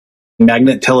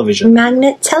Magnet Television.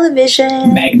 Magnet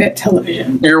Television. Magnet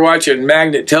Television. You're watching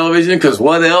Magnet Television because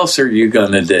what else are you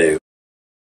going to do?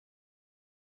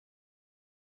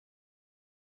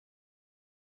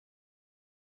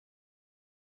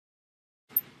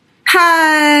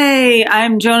 Hi,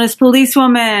 I'm Jonas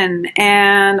Policewoman,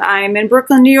 and I'm in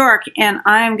Brooklyn, New York, and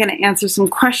I'm going to answer some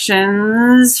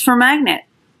questions for Magnet.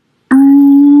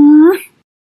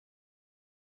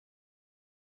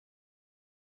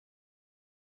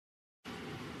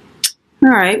 All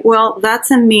right, well,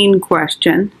 that's a mean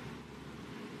question,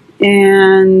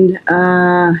 and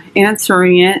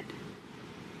answering it,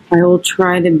 I will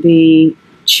try to be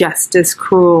just as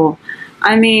cruel.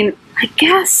 I mean, I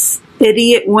guess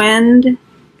Idiot Wind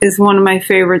is one of my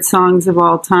favorite songs of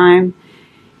all time.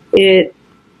 It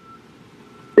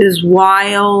is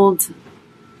wild,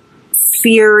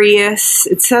 furious.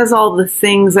 It says all the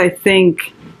things I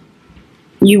think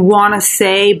you want to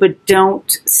say but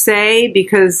don't say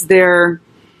because they're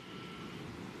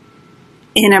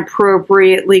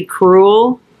inappropriately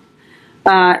cruel.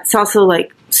 It's also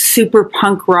like super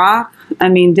punk rock. I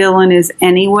mean, Dylan is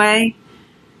anyway.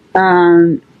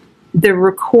 The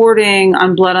recording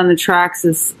on Blood on the Tracks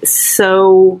is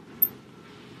so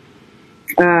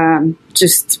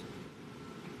just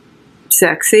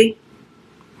sexy.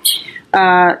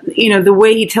 The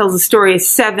way he tells the story is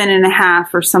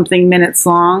 7.5 or something minutes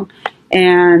long,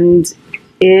 and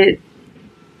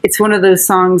it's one of those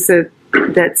songs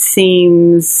that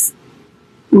seems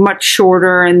much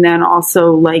shorter, and then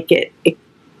also like it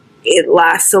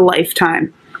lasts a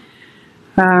lifetime.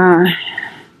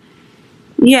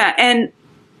 Yeah, and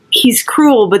he's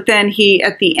cruel, but then he,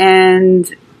 at the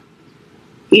end,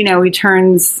 he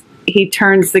turns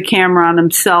the camera on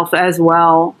himself as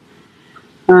well.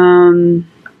 I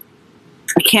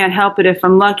can't help it if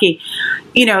I'm lucky.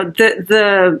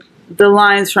 The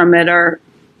lines from it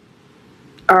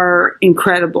are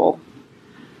incredible.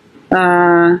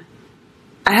 I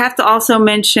have to also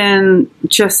mention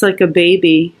Just Like a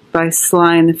Baby by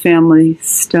Sly and the Family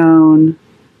Stone.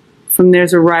 From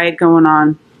There's a Riot Going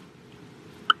On.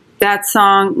 That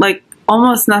song, like,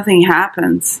 almost nothing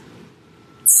happens.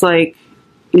 It's like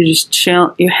you're just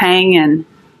chill, you're hanging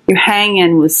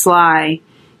with Sly,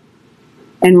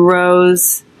 and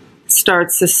Rose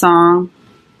starts the song,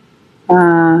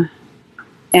 and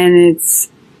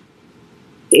it's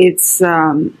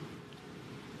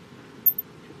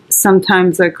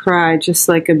Sometimes I Cry Just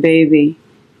Like a Baby.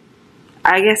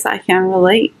 I guess I can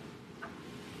relate.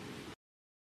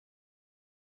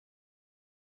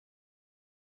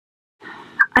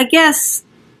 I guess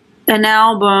an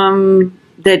album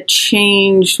that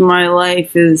changed my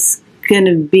life is going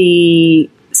to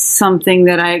be something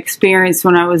that I experienced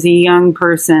when I was a young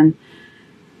person.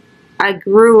 I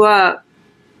grew up,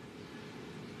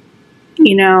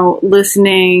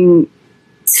 listening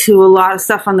to a lot of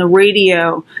stuff on the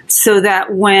radio, so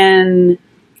that when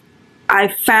I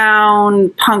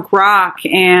found punk rock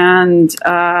and,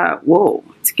 whoa,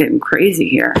 it's getting crazy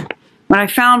here. When I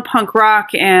found punk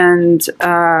rock and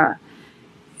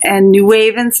new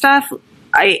wave and stuff,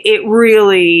 it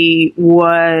really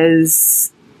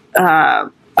was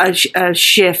a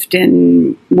shift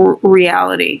in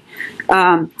reality.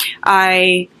 I'm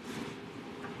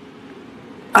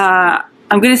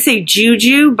going to say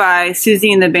Juju by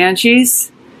Siouxsie and the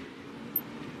Banshees.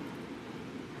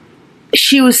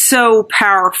 She was so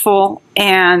powerful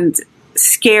and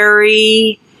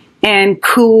scary and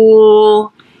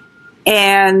cool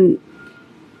and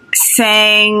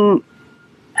sang,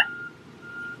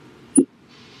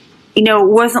 it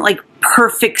wasn't like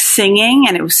perfect singing,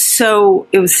 and it was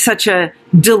such a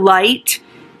delight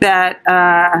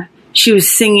that she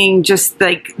was singing just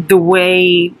like the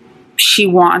way she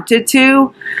wanted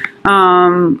to.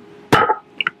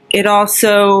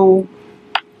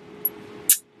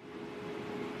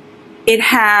 It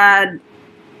had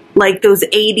like those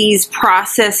 80s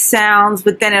process sounds,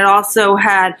 but then it also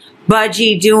had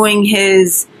Budgie doing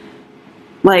his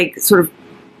like sort of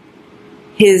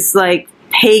his like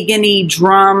pagan-y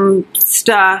drum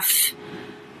stuff,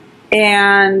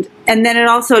 and then it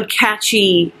also had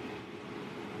catchy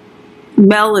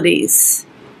melodies,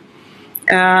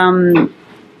 and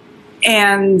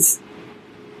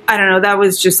I don't know, that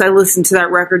was just, I listened to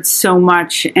that record so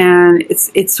much, and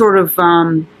it sort of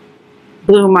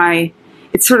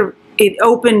it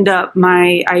opened up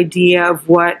my idea of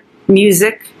what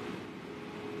music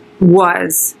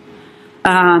was.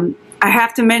 I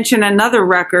have to mention another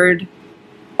record,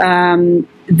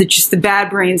 the Bad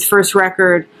Brains first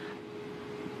record.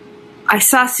 I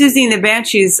saw Siouxsie and the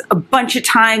Banshees a bunch of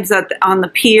times on the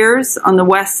piers on the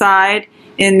West Side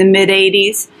in the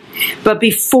mid-'80s. But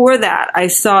before that, I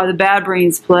saw the Bad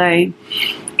Brains play,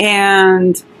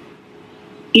 and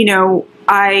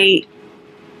I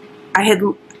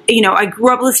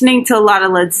grew up listening to a lot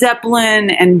of Led Zeppelin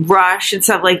and Rush and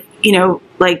stuff like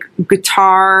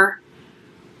guitar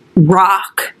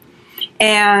rock,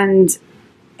 and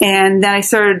then I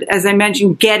started, as I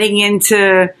mentioned, getting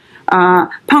into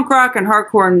punk rock and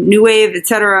hardcore and new wave,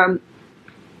 etc.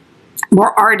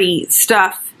 More arty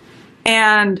stuff,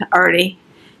 and I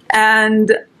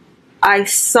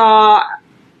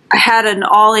had an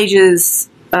all ages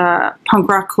punk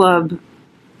rock club,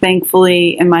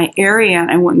 thankfully, in my area, and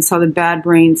I went and saw the Bad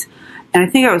Brains, and I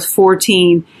think I was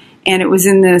 14, and it was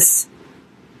in this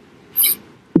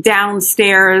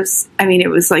downstairs. I mean, it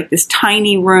was like this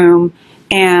tiny room,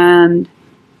 and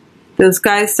those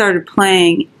guys started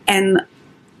playing, and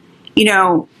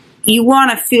you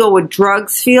want to feel what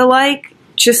drugs feel like,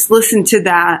 just listen to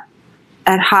that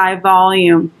at high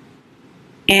volume,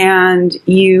 and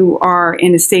you are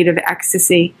in a state of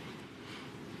ecstasy.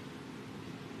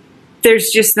 There's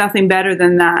just nothing better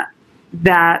than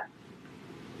that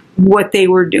what they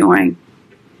were doing.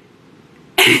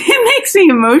 It makes me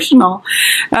emotional.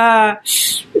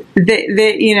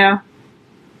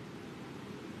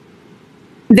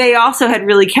 They also had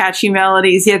really catchy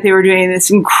melodies, yet they were doing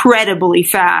this incredibly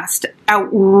fast,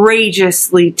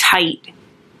 outrageously tight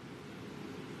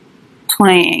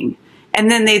playing. And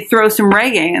then they'd throw some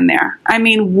reggae in there. I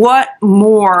mean, what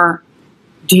more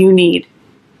do you need?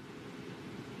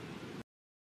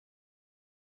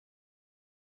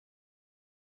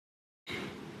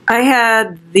 I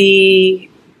had the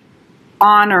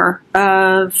honor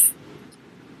of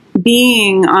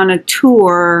being on a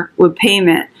tour with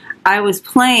Pavement. I was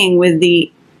playing with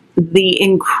the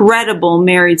incredible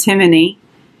Mary Timony,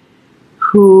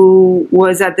 who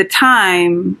was at the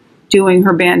time doing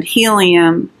her band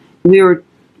Helium. We were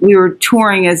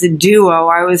touring as a duo.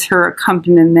 I was her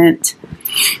accompaniment,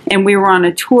 and we were on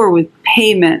a tour with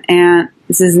Pavement, and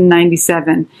this is in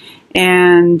 '97,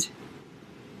 and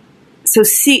so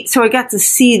I got to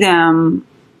see them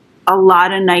a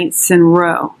lot of nights in a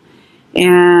row,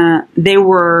 and they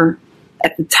were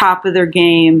at the top of their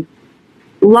game.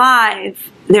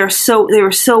 Live, they were so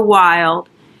wild.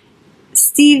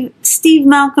 Steve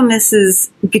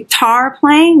Malcolmus's guitar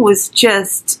playing was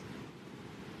just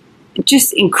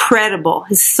incredible.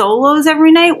 His solos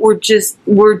every night were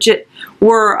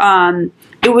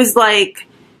it was like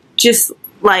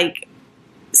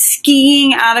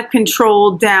skiing out of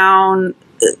control down,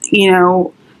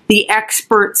 the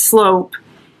expert slope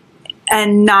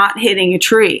and not hitting a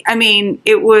tree. I mean,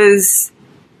 it was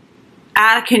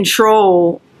out of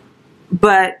control,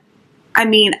 but I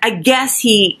mean, I guess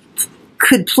he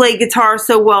could play guitar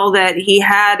so well that he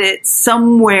had it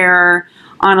somewhere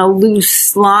on a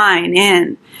loose line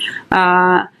in.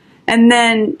 And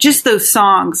then just those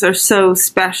songs are so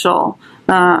special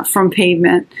from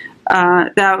Pavement.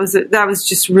 That was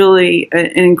just really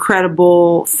an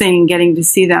incredible thing, getting to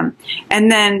see them.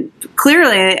 And then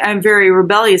clearly I'm very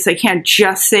rebellious. I can't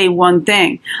just say one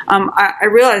thing. I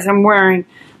realize I'm wearing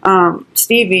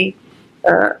Stevie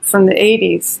from the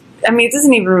 80s. I mean, it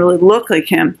doesn't even really look like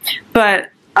him, but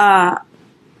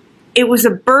it was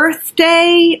a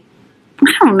birthday,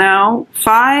 I don't know,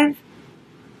 5,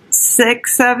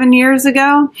 6, 7 years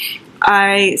ago.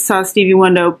 I saw Stevie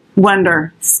Wonder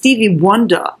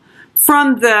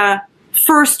from the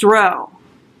first row,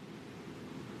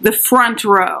 the front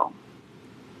row.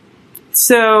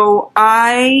 So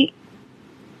I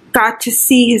got to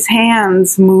see his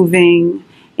hands moving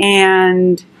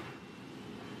and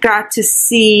got to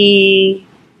see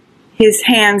his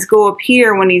hands go up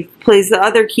here when he plays the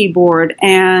other keyboard,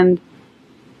 and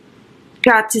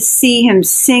got to see him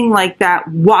sing like that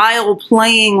while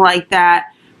playing like that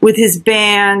with his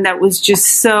band that was just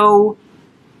so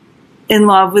in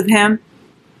love with him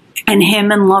and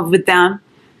him in love with them.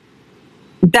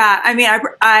 That, I mean,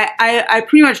 I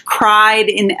pretty much cried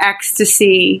in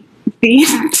ecstasy the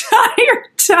entire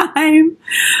time.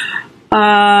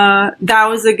 That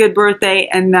was a good birthday,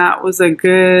 and that was a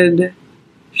good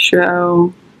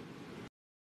show.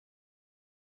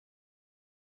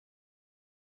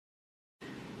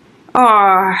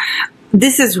 Oh,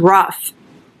 this is rough.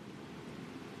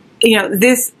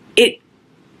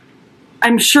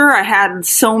 I'm sure I had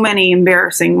so many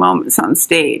embarrassing moments on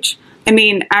stage. I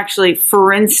mean, actually,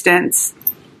 for instance,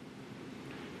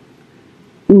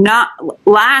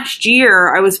 last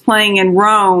year I was playing in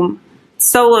Rome,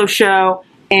 solo show,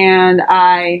 and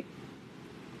I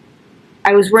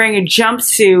was wearing a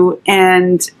jumpsuit,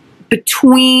 and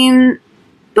between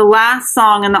the last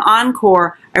song and the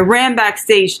encore, I ran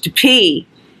backstage to pee,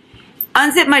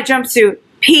 unzipped my jumpsuit,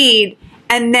 peed,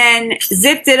 and then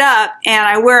zipped it up. And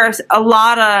I wear a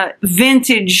lot of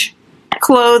vintage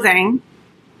clothing.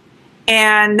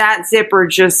 And that zipper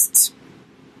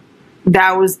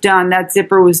that was done. That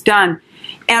zipper was done.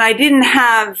 And I didn't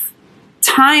have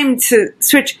time to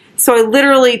switch. So I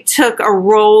literally took a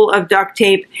roll of duct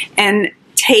tape and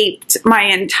taped my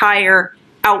entire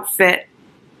outfit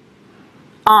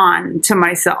on to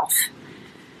myself.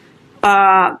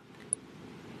 I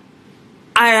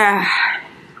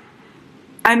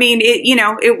mean,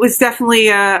 it was definitely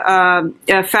a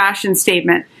fashion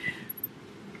statement.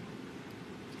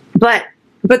 But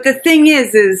the thing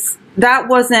is that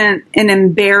wasn't an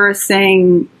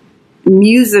embarrassing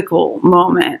musical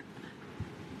moment.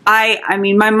 I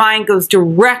mean, my mind goes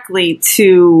directly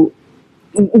to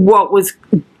what was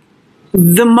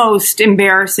the most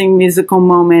embarrassing musical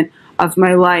moment of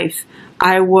my life.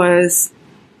 I was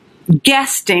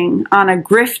guesting on a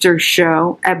grifter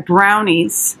show at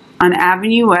Brownies on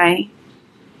Avenue A.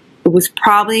 It was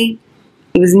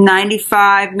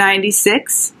 95,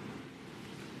 96.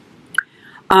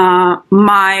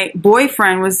 My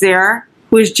boyfriend was there,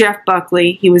 who was Jeff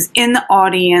Buckley. He was in the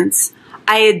audience.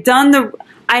 I had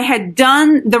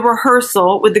done the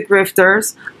rehearsal with the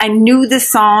Grifters. I knew the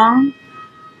song.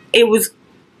 It was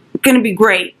going to be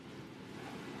great.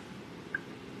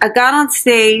 I got on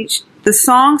stage, the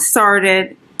song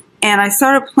started, and I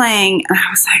started playing, and I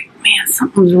was like, man,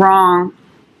 something's wrong.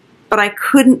 But I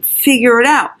couldn't figure it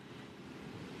out.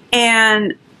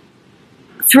 And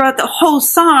throughout the whole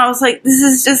song, I was like, this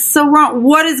is just so wrong.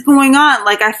 What is going on?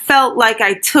 Like, I felt like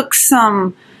I took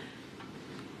some,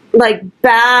 like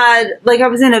I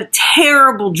was in a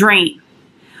terrible dream.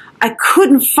 I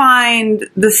couldn't find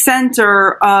the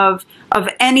center of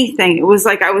anything. It was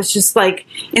like I was just like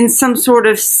in some sort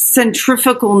of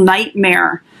centrifugal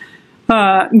nightmare,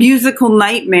 musical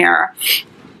nightmare.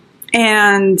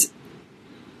 And,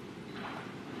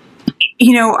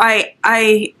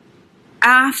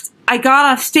 I got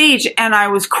off stage and I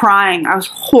was crying. I was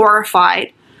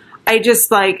horrified. I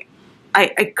just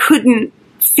I couldn't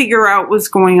figure out what's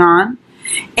going on.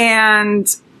 And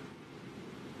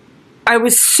I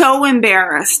was so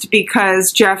embarrassed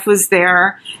because Jeff was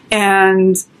there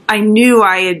and I knew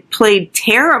I had played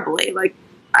terribly. Like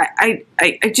I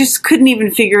just couldn't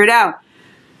even figure it out.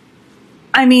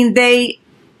 I mean,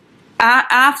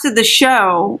 after the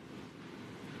show,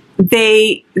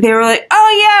 they were like,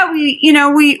 oh yeah,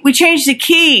 we changed the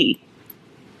key.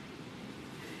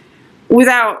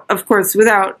 Without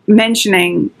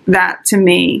mentioning that to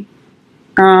me.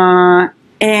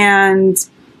 And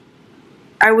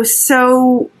I was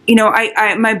so,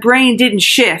 my brain didn't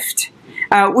shift,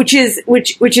 which is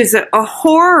a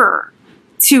horror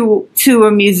to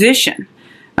a musician.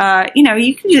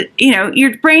 You can just,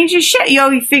 your brain just shit.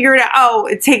 You figure it out. Oh,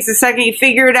 it takes a second. You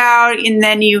figure it out and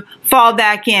then you fall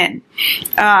back in.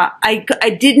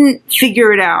 I didn't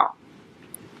figure it out.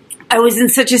 I was in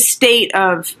such a state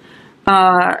of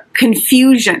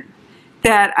confusion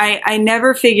that I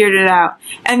never figured it out.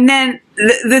 And then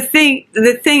the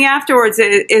thing afterwards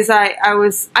is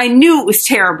I knew it was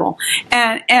terrible.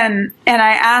 And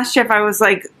I asked Jeff, I was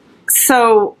like,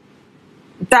 so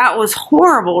that was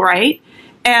horrible, right?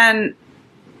 And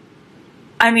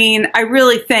I mean, I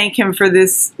really thank him for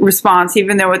this response,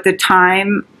 even though at the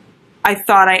time I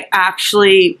thought I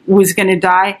actually was going to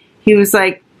die. He was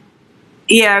like,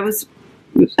 yeah, it was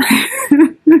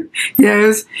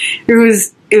yeah,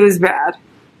 it was bad.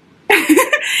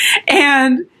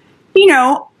 And,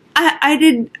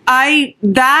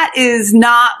 that is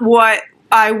not what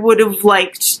I would have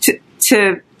liked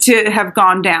to have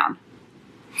gone down.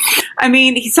 I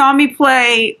mean, he saw me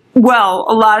play well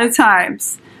a lot of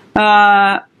times.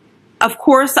 Of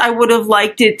course, I would have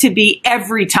liked it to be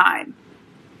every time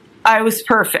I was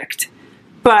perfect.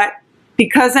 But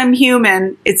because I'm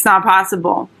human, it's not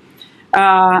possible.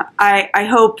 I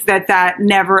hope that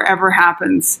never, ever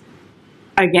happens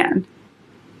again.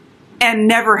 And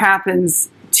never happens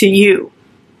to you.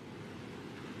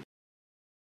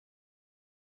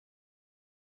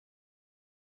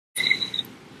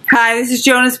 Hi, this is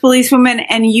Jonas Policewoman,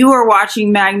 and you are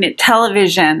watching Magnet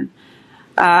Television.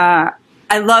 I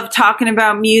love talking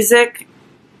about music.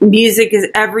 Music is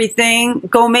everything.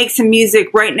 Go make some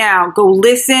music right now. Go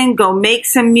listen, go make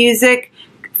some music,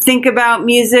 think about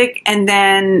music, and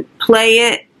then play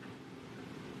it.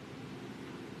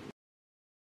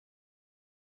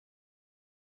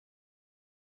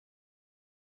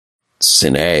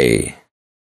 Cine.